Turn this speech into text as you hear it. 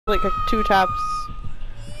like 2 taps.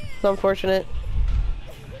 It's unfortunate.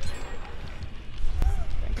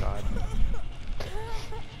 Thank God.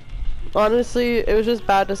 Honestly, it was just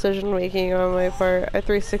bad decision making on my part. I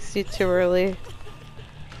 360 too early.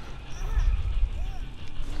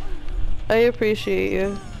 I appreciate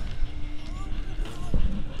you.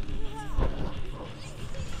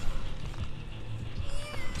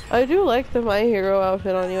 I do like the My Hero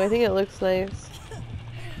outfit on you. I think it looks nice.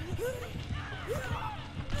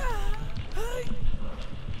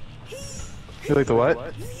 You like the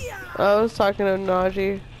what? I was talking to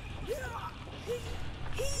Najee.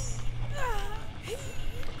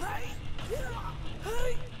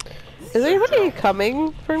 Is anybody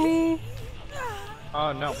coming for me?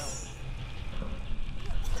 Oh no.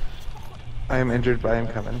 I am injured, but I am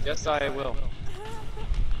coming. Yes, I will.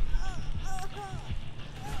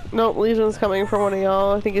 Nope, Legion's coming for one of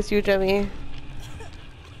y'all. I think it's you, Jimmy.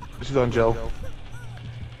 She's on Jill.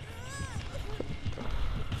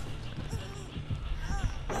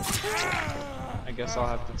 I guess I'll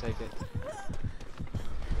have to take it.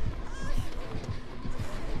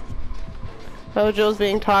 Oh, Jill's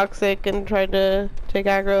being toxic and tried to take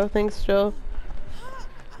aggro. Thanks, Jill.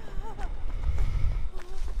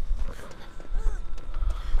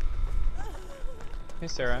 Hey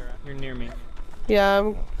Sarah, you're near me. Yeah,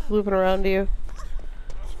 I'm looping around you.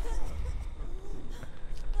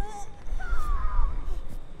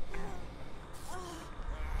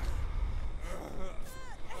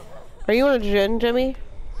 Are you on a Jin, Jimmy?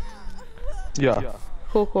 Yeah.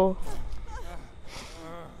 Cool, cool.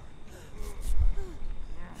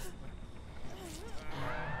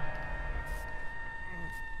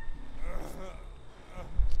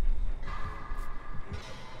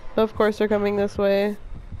 Of course they're coming this way. You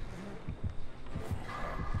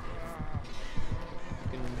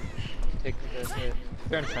can take the hit.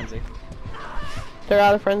 They're in frenzy. They're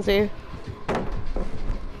out of frenzy.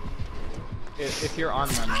 If you're on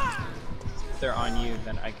them, if they're on you,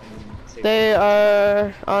 then I can save They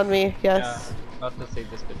are on me, yes. Yeah, about to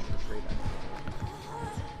save this bitch for free then.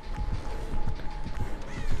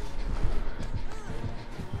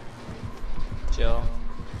 Jill.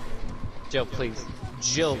 Jill, please.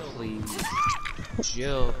 Jill, please.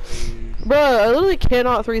 Jill, please. Bro, I literally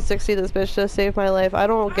cannot 360 this bitch to save my life. I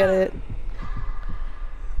don't get it.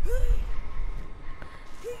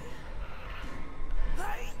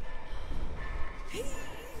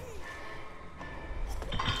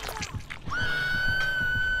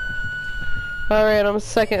 Alright, I'm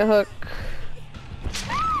second hook.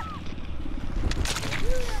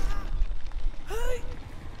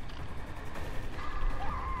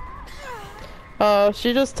 Oh,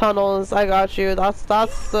 she just tunnels. I got you. That's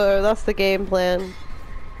the game plan.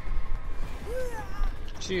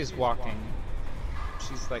 She is walking.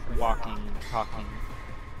 She's like walking, talking.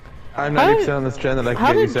 I'm 90% on this gen that I How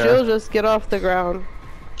can get you, did Sarah. Jill just get off the ground?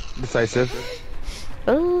 Decisive.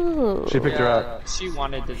 Oh. She picked her up. She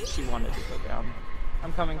wanted to go down.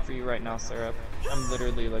 I'm coming for you right now, Sarah. I'm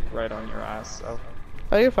literally like right on your ass, so.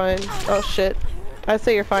 Oh, you're fine. Oh shit. I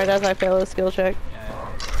say you're fine as I fail a skill check. Yeah.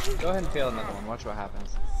 Go ahead and fail another one. Watch what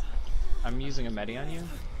happens. I'm using a medi on you.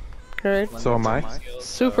 Alright. So am I.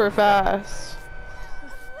 Super fast.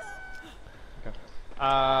 Okay.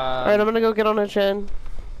 Alright, I'm gonna go get on a chin.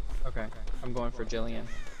 Okay. I'm going for Jillian.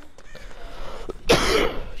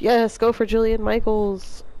 Yes, go for Jillian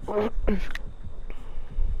Michaels.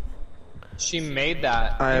 She made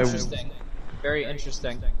that. Interesting. Very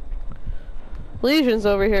interesting. Legion's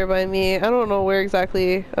over here by me. I don't know where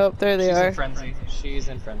exactly. Oh, there they She's are. in frenzy. She's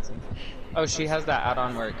in frenzy. Oh, she has that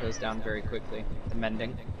add-on where it goes down very quickly. The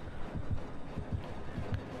mending.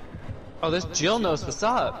 Oh, this Jill knows what's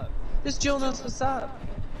up. This Jill knows what's up.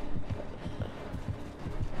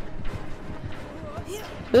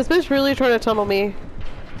 This bitch really trying to tunnel me.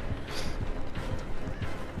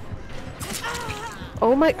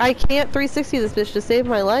 Oh my, I can't 360 this bitch to save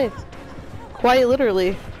my life. Quite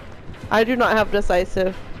literally. I do not have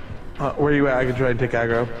decisive. Where are you at? I can try and take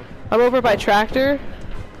aggro. I'm over by tractor.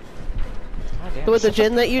 With the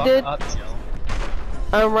gin that you did. Up, Jill.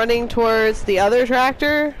 I'm running towards the other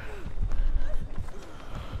tractor.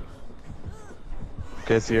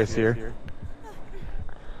 Okay, see her.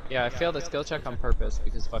 Yeah, I failed a skill check on purpose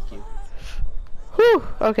because fuck you. Whew,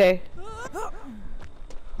 okay.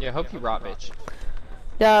 Yeah, hope you rot, bitch.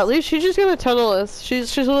 Yeah, at least she's just gonna tunnel us.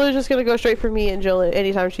 She's literally just gonna go straight for me and Jill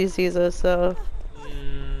anytime she sees us, so.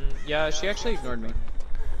 Yeah, she actually ignored me.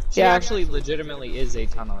 She Yeah. actually legitimately is a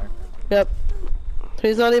tunneler. Yep.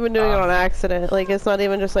 She's not even doing it on accident. Like, it's not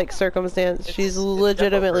even just like circumstance. She's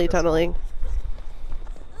legitimately tunneling.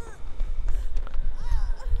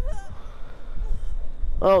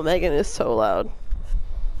 Oh, Megan is so loud.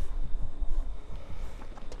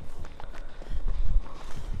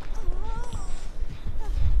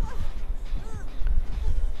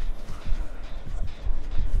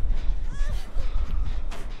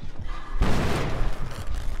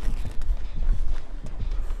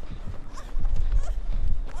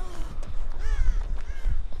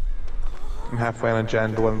 I'm halfway on a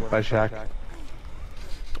gen, the one by Shaq.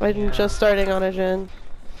 I'm just starting on a gen.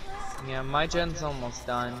 Yeah, my gen's almost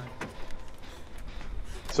done.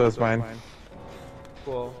 So is mine.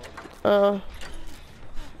 Cool.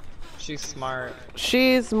 She's smart.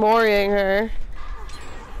 She's mooring her.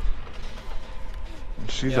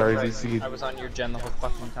 She's Yeah, already right. DC'd. I was on your gen the whole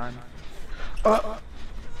fucking time.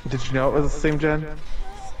 Did you know it was the same gen?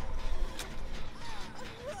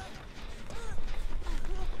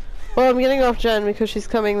 Well, I'm getting off gen because she's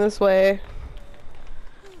coming this way.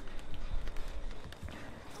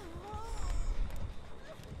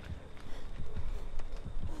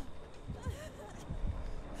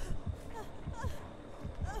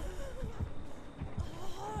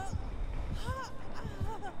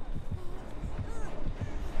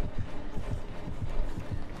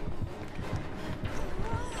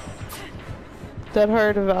 Dead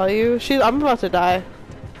hard to value. I'm about to die.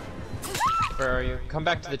 Where are you? Come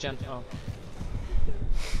back to the gen. Oh.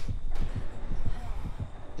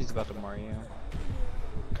 She's about to mar you.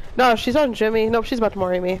 No, she's on Jimmy. Nope, she's about to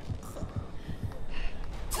mori me.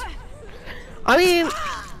 I mean,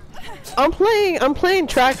 I'm playing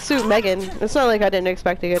tracksuit Megan. It's not like I didn't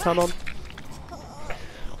expect to get tunneled.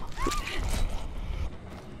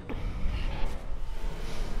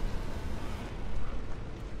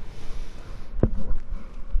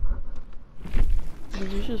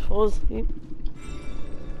 Did you just fall asleep?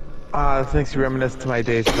 This makes you reminisce to my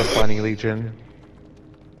days of the Bunny Legion.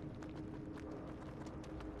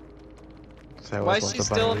 So Why is she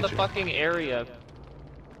still in the fucking area?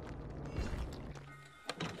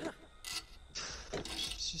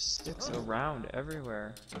 She just sticks around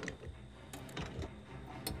everywhere.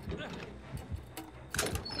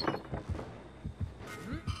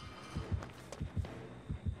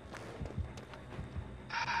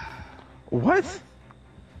 What?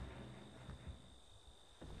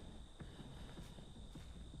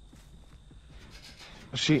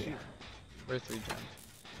 Where's 3 gen?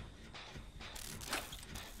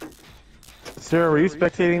 Sarah, were you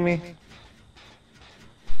spectating me?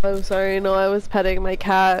 I'm sorry, no, I was petting my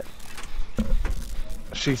cat.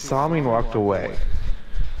 She saw me and walked away.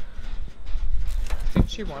 I think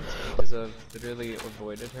she wants me because I've literally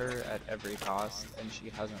avoided her at every cost, and she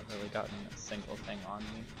hasn't really gotten a single thing on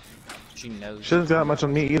me. She knows. She hasn't got much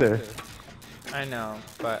on me either. I know,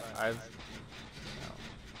 but I've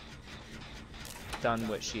done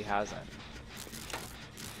what she hasn't.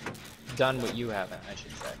 Done what you haven't, I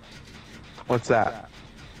should say. What's that?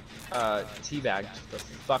 Teabagged the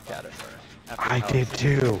fuck out of her. After I health. did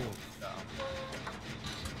too. So.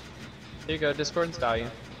 Here you go, Discordance value.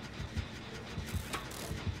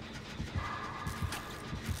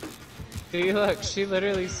 See, look, she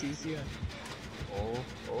literally sees you.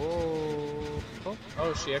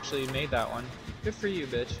 Oh, she actually made that one. Good for you,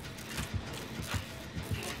 bitch.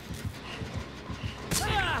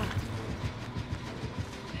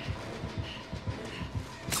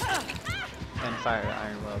 And fire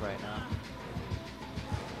Iron Will right now.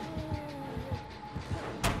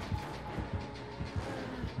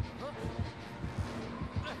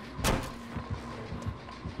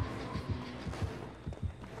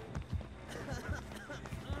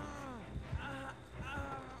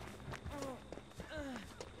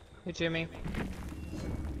 Hey, Jimmy.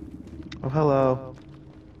 Oh, hello.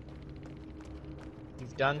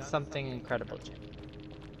 You've done something incredible, Jimmy.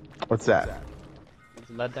 What's that?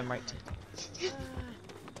 You've led them right to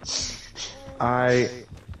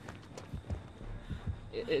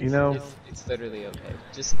You know... It's literally okay.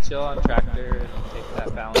 Just chill on tractor and take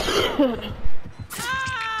that balance.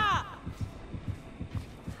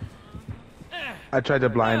 I tried to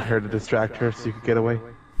blind her to distract her so you could get away.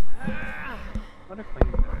 What a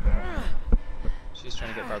queen. She's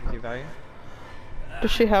trying to get barbecue value.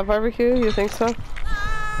 Does she have barbecue? You think so?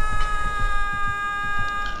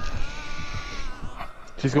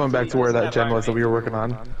 She's going back to where that gen was that we were working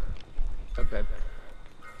on. Okay.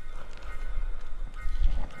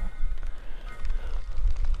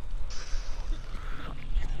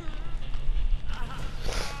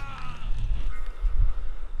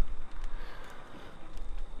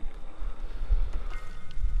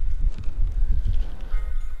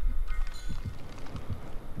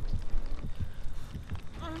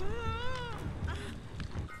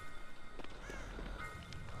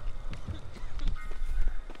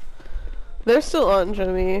 They're still on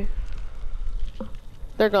Jimmy.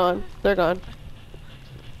 They're gone. They're gone.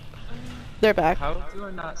 They're back. How do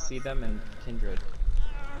I not see them in Kindred?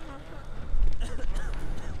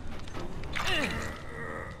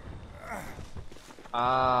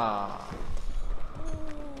 Ah.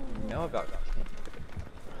 You know about Kindred.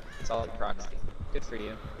 It's all like proxy. Good for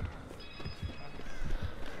you.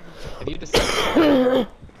 Have you decided?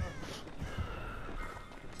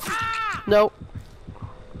 Nope.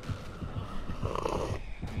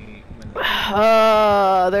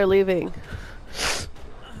 They're leaving.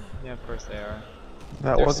 Yeah, of course they are.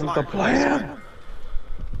 That They're wasn't smart. the plan.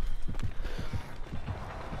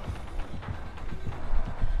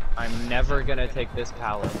 I'm never gonna take this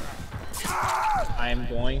pallet. I am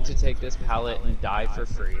going to take this pallet and die for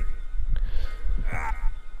free.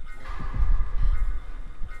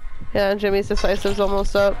 Yeah, Jimmy's decisive's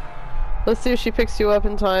almost up. Let's see if she picks you up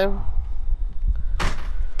in time.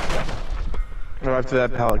 No, after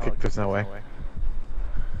that pallet kick, there's no way.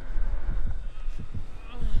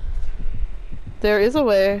 There is a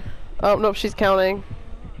way. Oh, nope, she's counting.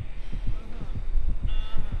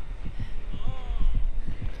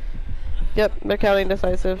 Yep, they're counting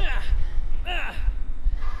decisive.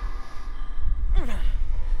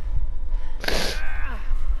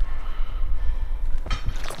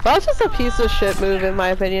 That's just a piece of shit move in my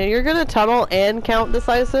opinion. You're gonna tunnel and count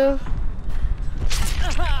decisive?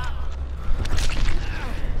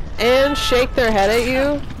 And shake their head at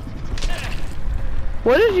you?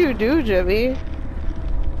 What did you do, Jimmy?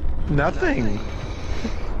 Nothing.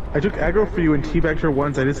 I took aggro for you and teabagged her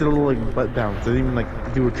once. I just did a little like butt bounce. I didn't even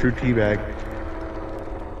like do a true teabag.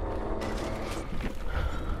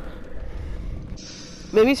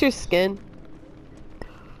 Maybe it's your skin.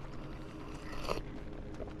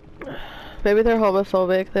 Maybe they're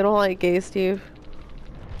homophobic. They don't like gay Steve.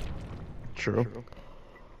 True.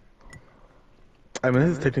 I mean,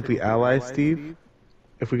 this is technically ally Steve,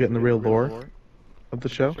 if we get in the real lore of the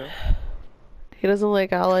show. He doesn't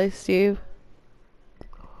like ally Steve.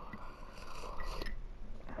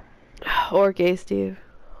 Or gay Steve.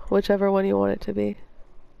 Whichever one you want it to be.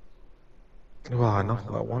 Well, I know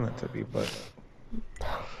who I want it to be, but...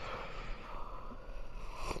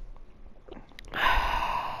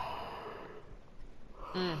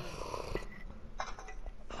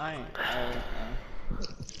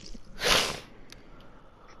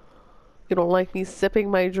 You don't like me sipping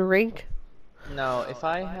my drink? No, if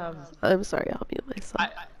I have... I'm sorry, I'll mute myself.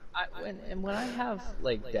 When I have,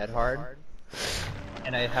 like, Dead Hard,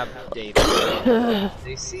 and I have David,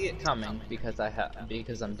 they see it coming because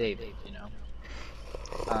I'm David, you know?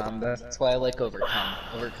 That's why I like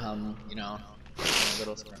Overcome, you know,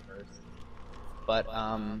 little sprinters. But,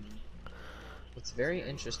 what's very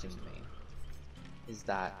interesting to me is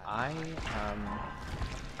that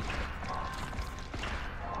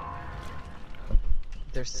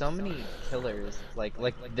there's so many killers, like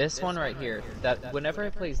this one right here, that whenever I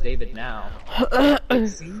play as David now, it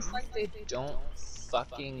seems like they don't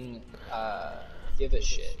fucking give a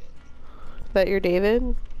shit. That you're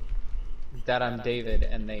David? That I'm David,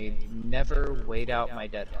 and they never wait out my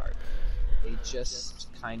Dead Hard. They just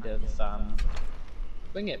kind of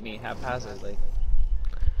swing at me haphazardly.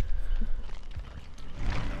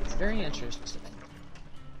 It's very interesting.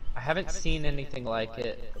 I haven't seen anything like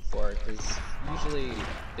it before, because usually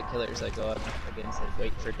the killers I go up against like,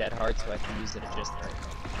 wait for Dead Hard so I can use it at just the right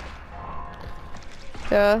moment.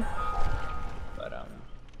 Yeah. But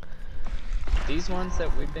these ones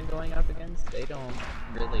that we've been going up against, they don't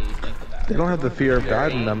really think about it. They don't have the fear of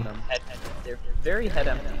God in them. They're very head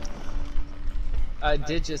empty. I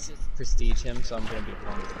did just prestige him, so I'm going to be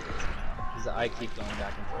playing with him now, because I keep going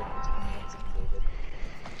back and forth between Lance and David.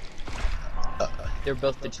 They're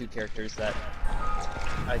both the two characters that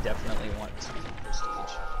I definitely want to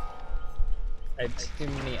prestige. I have too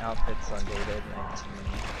many outfits on David, and I have too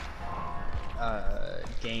many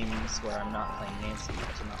games where I'm not playing Nancy to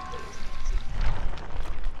not play as Nancy.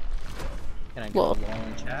 Can I get a lol in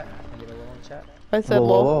chat? Can I get a lol in chat? I said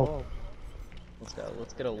lol. Let's go.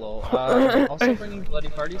 Let's get a lol. Also bringing Bloody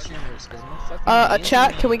Party streamers because I'm fucking.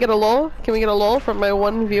 Chat. Can we get a lol? Can we get a lol from my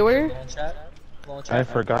one viewer? Lol in chat. Lol in chat. I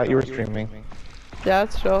forgot you were streaming. Yeah,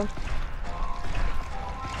 that's true.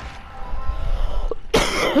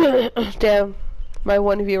 Damn, my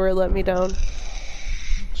one viewer let me down.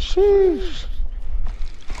 Sheesh.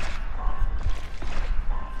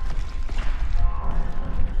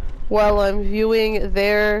 While I'm viewing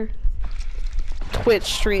their Twitch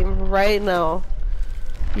stream right now,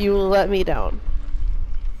 you let me down.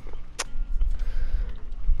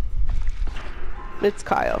 It's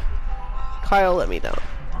Kyle. Kyle let me down.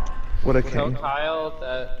 What a Tell king. Kyle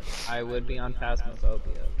that I would be on Phasmophobia,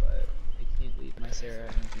 but I can't leave my Sarah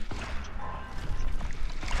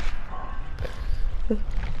in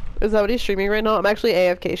the Is that what he's streaming right now? I'm actually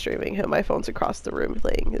AFK streaming him. My phone's across the room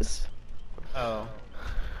playing his. Oh.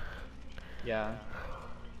 Yeah.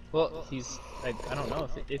 Well, he's. I don't know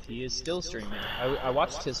if he is still streaming. I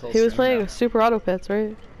watched his whole He was stream playing now. Super Auto Pets,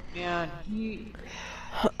 right? Yeah,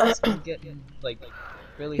 he's been getting, like,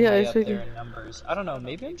 really Yeah, high he's up been- there in numbers. I don't know,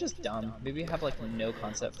 maybe I'm just dumb. Maybe I have, like, no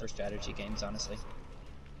concept for strategy games, honestly.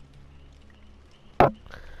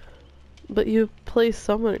 But you play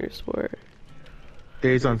Summoners for it.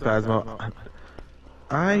 Days on Phasmo.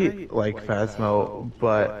 I like Phasmo,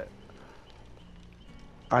 but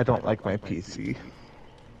I don't like my PC.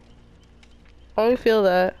 I feel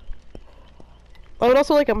that. I would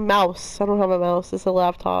also like a mouse. I don't have a mouse. It's a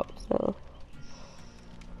laptop, so.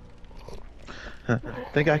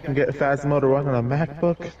 Think I can get Phasmo to run on a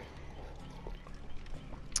MacBook?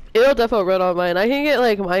 It'll definitely run on mine. I can get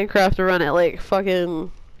like Minecraft to run at like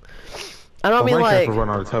fucking. I don't mean Minecraft like. will run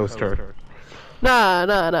on a toaster. Nah,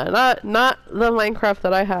 not the Minecraft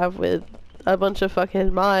that I have with a bunch of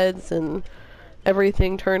fucking mods and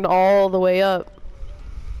everything turned all the way up.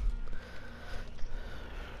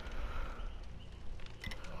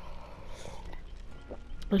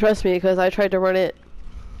 Trust me, because I tried to run it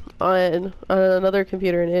on another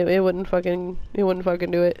computer and it wouldn't fucking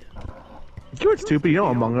do it. You know what's stupid? You know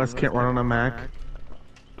Among Us can't run on a Mac?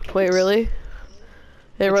 Wait, really?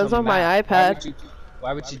 It It's runs a on my Mac. iPad.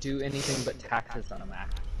 Why would you do anything but taxes on a Mac?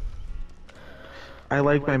 I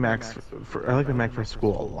like my Mac for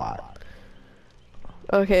school a lot.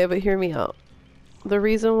 Okay, but hear me out. The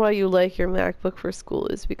reason why you like your MacBook for school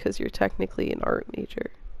is because you're technically an art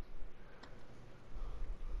major.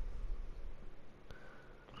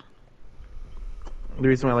 The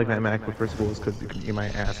reason why I like my MacBook for school is because you can eat my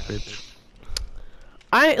ass, bitch.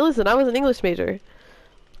 Listen, I was an English major.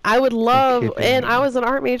 I would love, kidding and me. I was an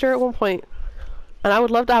art major at one point, and I would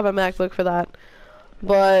love to have a MacBook for that.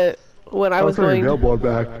 But when I was going, available on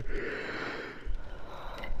Mac.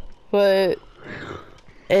 but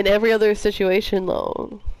in every other situation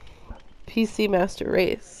though, PC Master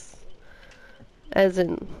Race, as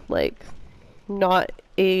in like not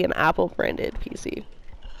an Apple branded PC.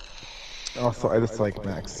 Also, I just like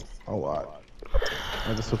Macs a lot.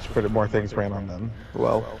 I just wish for more things ran on them.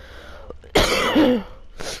 Well,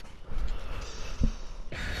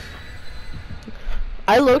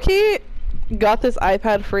 I low-key got this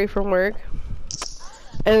iPad free from work,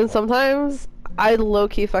 and sometimes I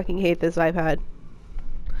low-key fucking hate this iPad.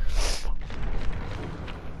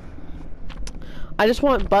 I just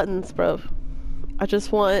want buttons, bro. I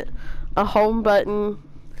just want a home button,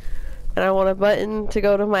 and I want a button to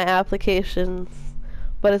go to my applications,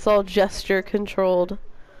 but it's all gesture controlled.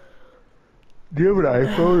 do you have an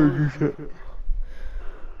iPhone or just?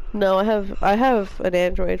 No, I have an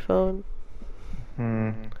Android phone.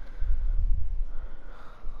 Well,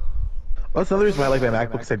 that's another reason why I like my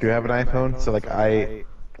MacBook, because I do have an iPhone, so like I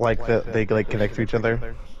like that they like connect to each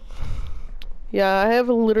other. Yeah, I have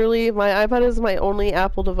literally, my iPad is my only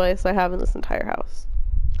Apple device I have in this entire house.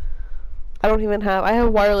 I have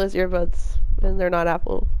wireless earbuds, and they're not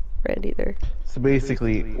Apple brand either. So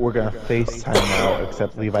basically, we're gonna FaceTime now,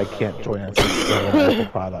 except Levi can't join us because we have an Apple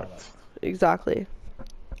product. Exactly.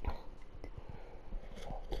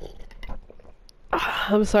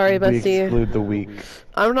 I'm sorry, We bestie. exclude the weak.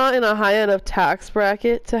 I'm not in a high enough tax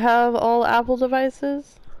bracket to have all Apple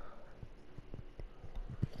devices.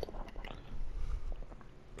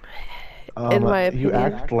 In my You opinion.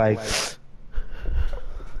 act like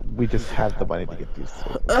we just have the money to get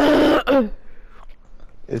these.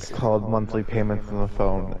 It's called monthly payments on the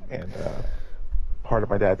phone, and part of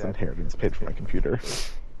my dad's inheritance paid for my computer.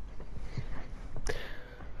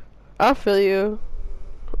 I'll feel you.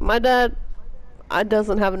 My dad,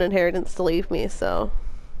 doesn't have an inheritance to leave me, so.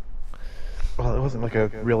 Well, it wasn't like a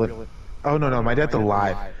real. Oh no, my dad's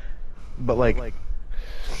alive, but like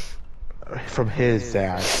from his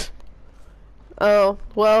dad. Oh,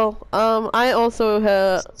 well, I also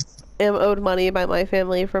am owed money by my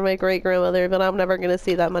family from my great-grandmother, but I'm never gonna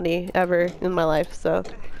see that money ever in my life, so.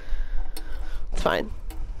 It's fine.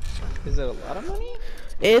 Is it a lot of money?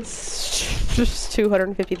 It's just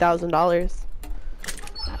 $250,000.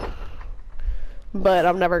 But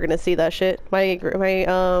I'm never gonna see that shit. My great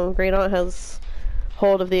aunt has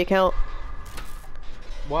hold of the account.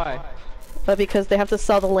 Why? But because they have to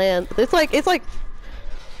sell the land. It's like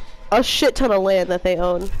a shit ton of land that they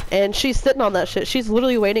own, and she's sitting on that shit. She's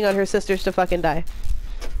literally waiting on her sisters to fucking die,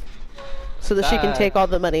 so that she can That- take all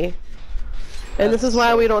the money. And this That's is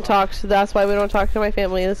why so we don't fun. talk. That's why we don't talk to my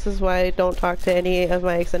family. This is why I don't talk to any of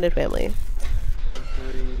my extended family.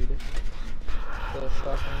 Agreed. The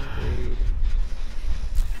fucking agreed.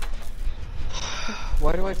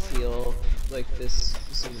 Why do I feel like this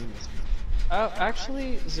is... Oh,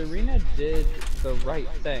 actually, Zarina did the right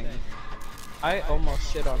thing. I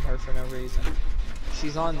almost shit on her for no reason.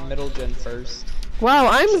 She's on middle gen first. Wow,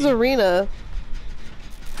 I'm Zarina.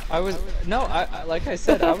 Like I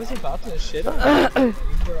said, I was about to shit on her. You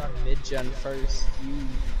were on mid gen first. You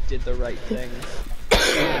did the right thing.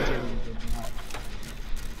 Jimmy did not.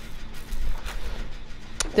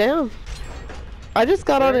 Damn. I just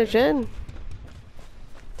got on a gen.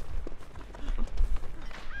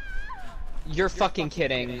 You're fucking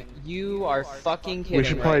kidding. You are fucking kidding. We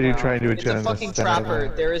should probably try and do a It's gen a in fucking this center.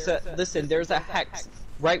 trapper. There's a hex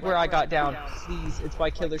right where I got down. Please, it's by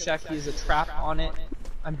Killer Shack. He has a trap on it.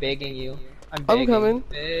 I'm begging you. I'm coming.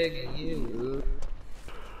 Begging you.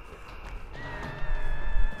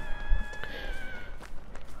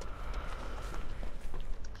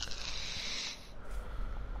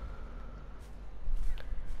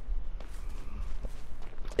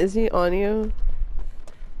 Is he on you?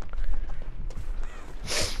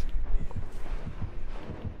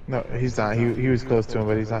 No, he's not. He was close to him,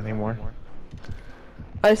 but he's not anymore.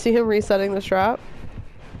 I see him resetting the strap.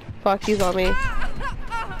 Fuck, he's on me.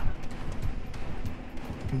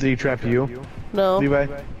 Did he trap you, No. Levi?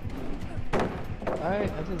 I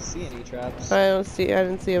didn't see any traps. I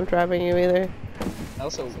didn't see him trapping you either. I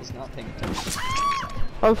also was not paying attention.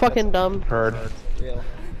 I'm fucking dumb. Heard. Real.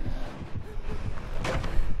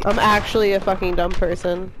 I'm actually a fucking dumb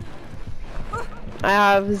person. I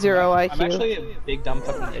have 0 IQ. I'm actually a big dumb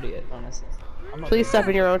fucking idiot, honestly. Please step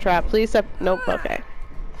in your own trap. Please step. Nope. Okay.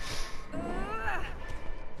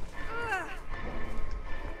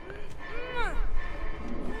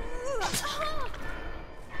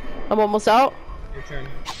 I'm almost out. Your turn.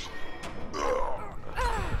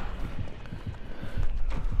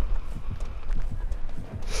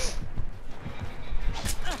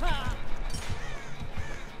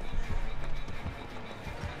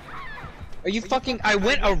 Are you fucking- I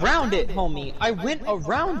went around it, homie! I went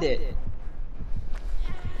around it!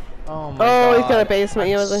 Oh my god. Oh, he's gonna basement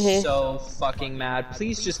you, isn't he? So fucking mad.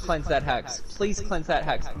 Please just cleanse that hex. Please cleanse that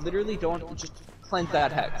hex. Literally don't- just cleanse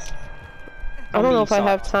that hex. I don't know if I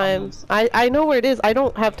have Soft. time. I know where it is. I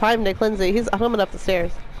don't have time to cleanse it. He's coming up the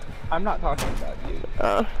stairs. I'm not talking about you.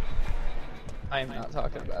 Uh, I am not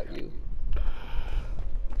talking about you.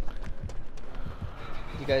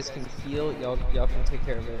 You guys can heal. Y'all can take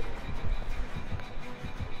care of it.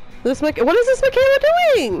 what is this Michaela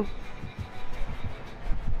doing?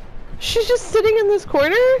 She's just sitting in this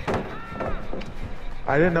corner?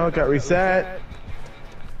 I didn't know it got reset.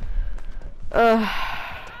 I'm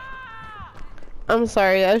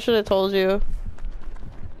sorry. I should have told you.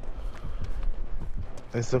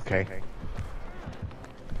 It's okay.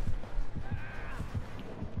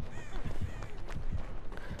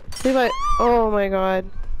 See my. Oh my god.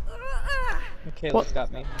 Okay, What? let's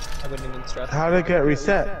got me. I wouldn't even stress. How did it get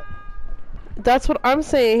reset? That's what I'm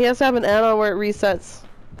saying. He has to have an add-on where it resets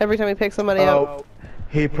every time he picks somebody up.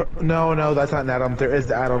 No, that's not an add-on. There is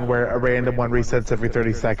the add-on where a random one resets every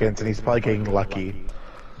 30 seconds, and he's probably getting lucky.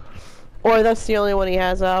 Or that's the only one he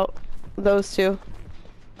has out. Those two.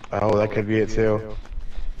 Oh, that could be it too.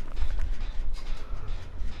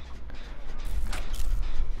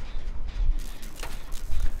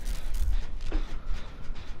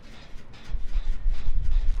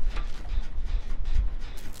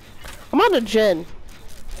 I'm on a gen.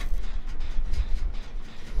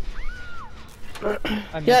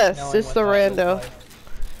 I miss Yes, knowing it's what the that was rando. like.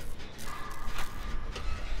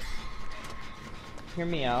 Hear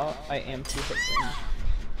me out. I am 2 hits in.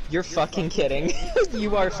 You're fucking kidding.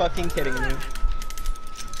 You are fucking kidding me.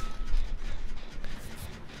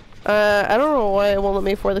 I don't know why it won't let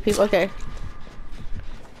me for the people. Okay.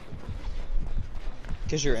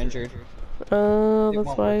 Because you're injured. That's won't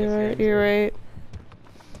why work if you're you're right.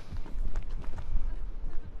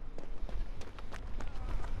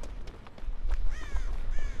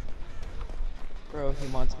 Bro, he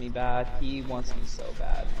wants me bad. He wants me so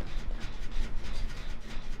bad.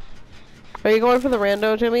 Are you going for the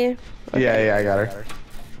rando, Jimmy? Yeah, I got her.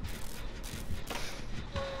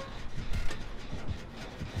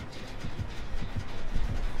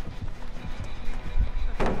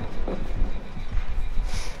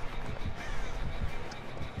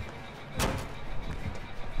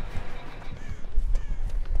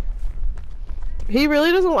 He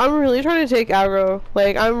really doesn't. I'm really trying to take aggro.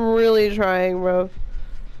 Like, I'm really trying, bro.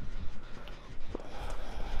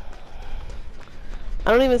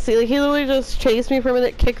 I don't even see, like, he literally just chased me for a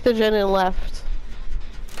minute, kicked the gen, and left.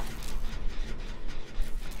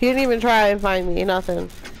 He didn't even try and find me, nothing.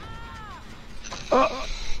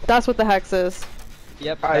 That's what the hex is.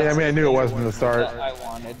 Yep. I mean, I knew it was from the start. That I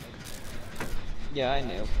wanted. Yeah, I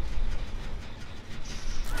knew.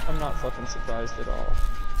 I'm not fucking surprised at all.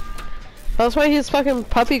 That's why he's fucking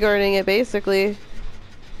puppy guarding it, basically.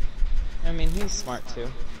 I mean, he's smart too.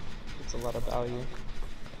 It's a lot of value.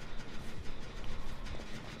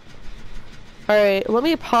 Alright, let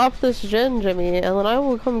me pop this gen, Jimmy, and then I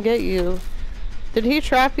will come get you. Did he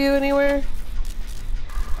trap you anywhere?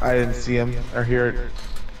 I didn't see him or hear it.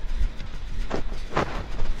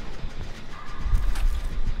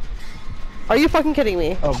 Are you fucking kidding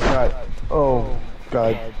me? Oh god. Oh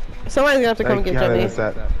god. Somebody's gonna have to come and get How did I Jimmy. miss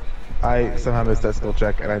that? I somehow missed that skill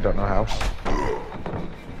check and I don't know how.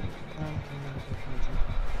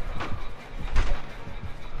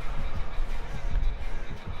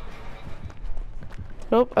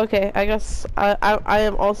 Nope, okay, I guess I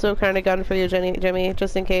am also kind of gunning for you, Jimmy,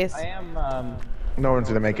 just in case. I am, No one's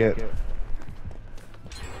gonna make it.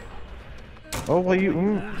 Oh, well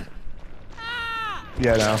you...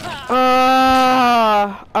 Yeah, no.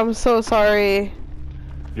 I'm so sorry.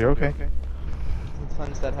 You're okay. You can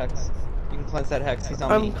cleanse that hex. You can cleanse that hex. He's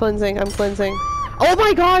on I'm me. cleansing. Oh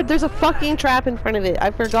my god, there's a fucking trap in front of it.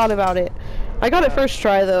 I forgot about it. I got it first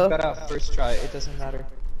try though. Got out first try. It doesn't matter.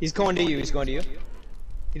 He's going to you. He's going to you.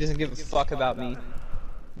 He doesn't give a fuck about me.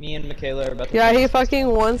 Me and Michaela are about to. Yeah, he fucking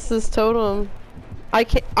wants this totem. I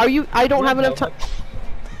can't. I don't have enough time.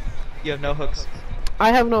 You have no hooks.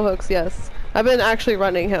 I have no hooks. Yes, I've been actually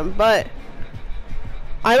running him, but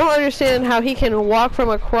I don't understand how he can walk from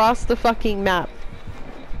across the fucking map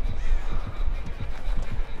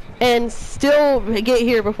and still get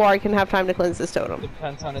here before I can have time to cleanse this totem.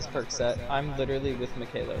 Depends on his perk set. I'm literally with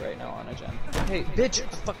Michaela right now on a gen. Hey, bitch!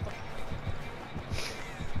 Fuck.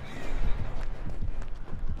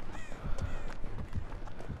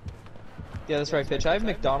 Yeah, that's right, bitch. I have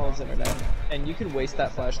McDonald's internet, and you can waste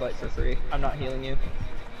that flashlight for free. I'm not healing you.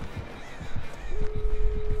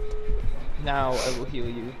 Now I will heal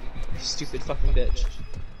you, you stupid fucking bitch.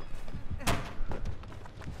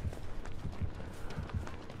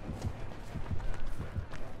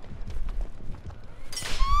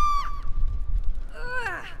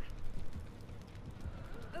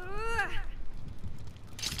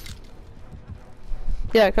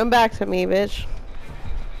 Yeah, come back to me, bitch.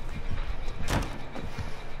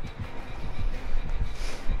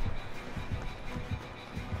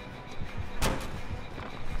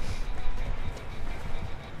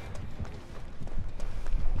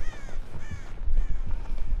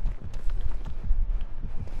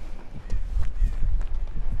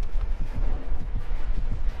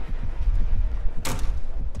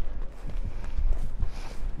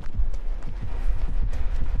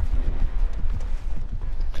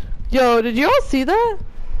 Yo, did you all see that?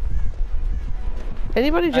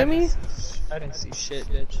 Anybody, Jimmy? I didn't see shit,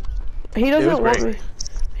 bitch. He doesn't want great. me.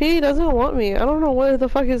 He doesn't want me. I don't know what the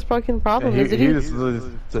fuck his fucking problem is. Did He just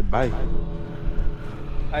said bye.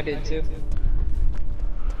 I did too.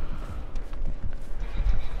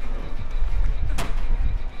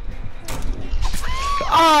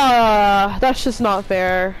 Ah, that's just not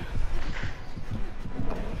fair.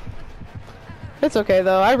 It's okay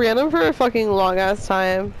though. I ran him for a fucking long ass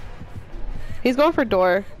time. He's going for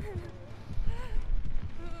door.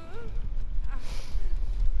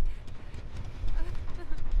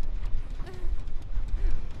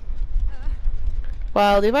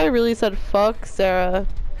 Wow, Levi really said fuck Sarah.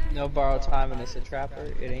 No borrowed time and it's a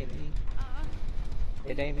trapper. It ain't me.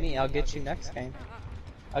 It ain't me. I'll get you next game.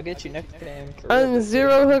 I'll get you next game. For I'm real.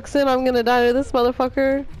 0 hooks in. I'm gonna die to this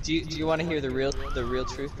motherfucker. Do you want to hear the real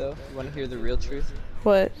truth though? You want to hear the real truth?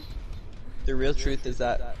 What? The real truth is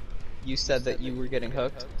that you said that you were getting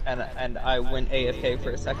hooked, and I went AFK for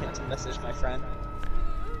a second to message my friend.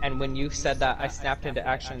 And when you said that, I snapped into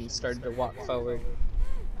action and started to walk forward,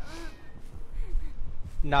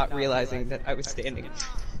 not realizing that I was standing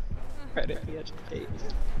right at the edge of the gate.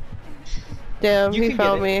 Damn, You he can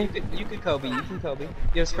found get me. it. You can Kobe. You can Kobe.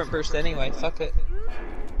 You have sprint burst anyway. Fuck it.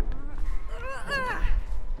 Yeah,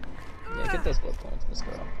 get those blood points, Miss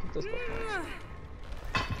Girl. Get those blood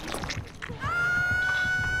points.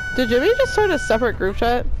 Did Jimmy just start a separate group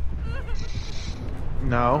chat?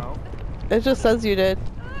 No. It just says you did.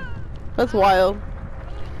 That's wild.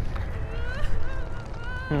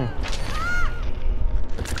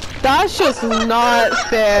 That's just not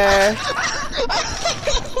fair.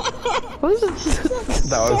 What is this?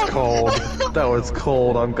 That was cold. That was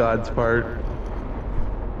cold on God's part.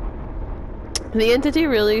 The entity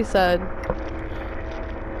really said,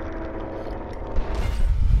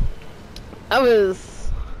 I was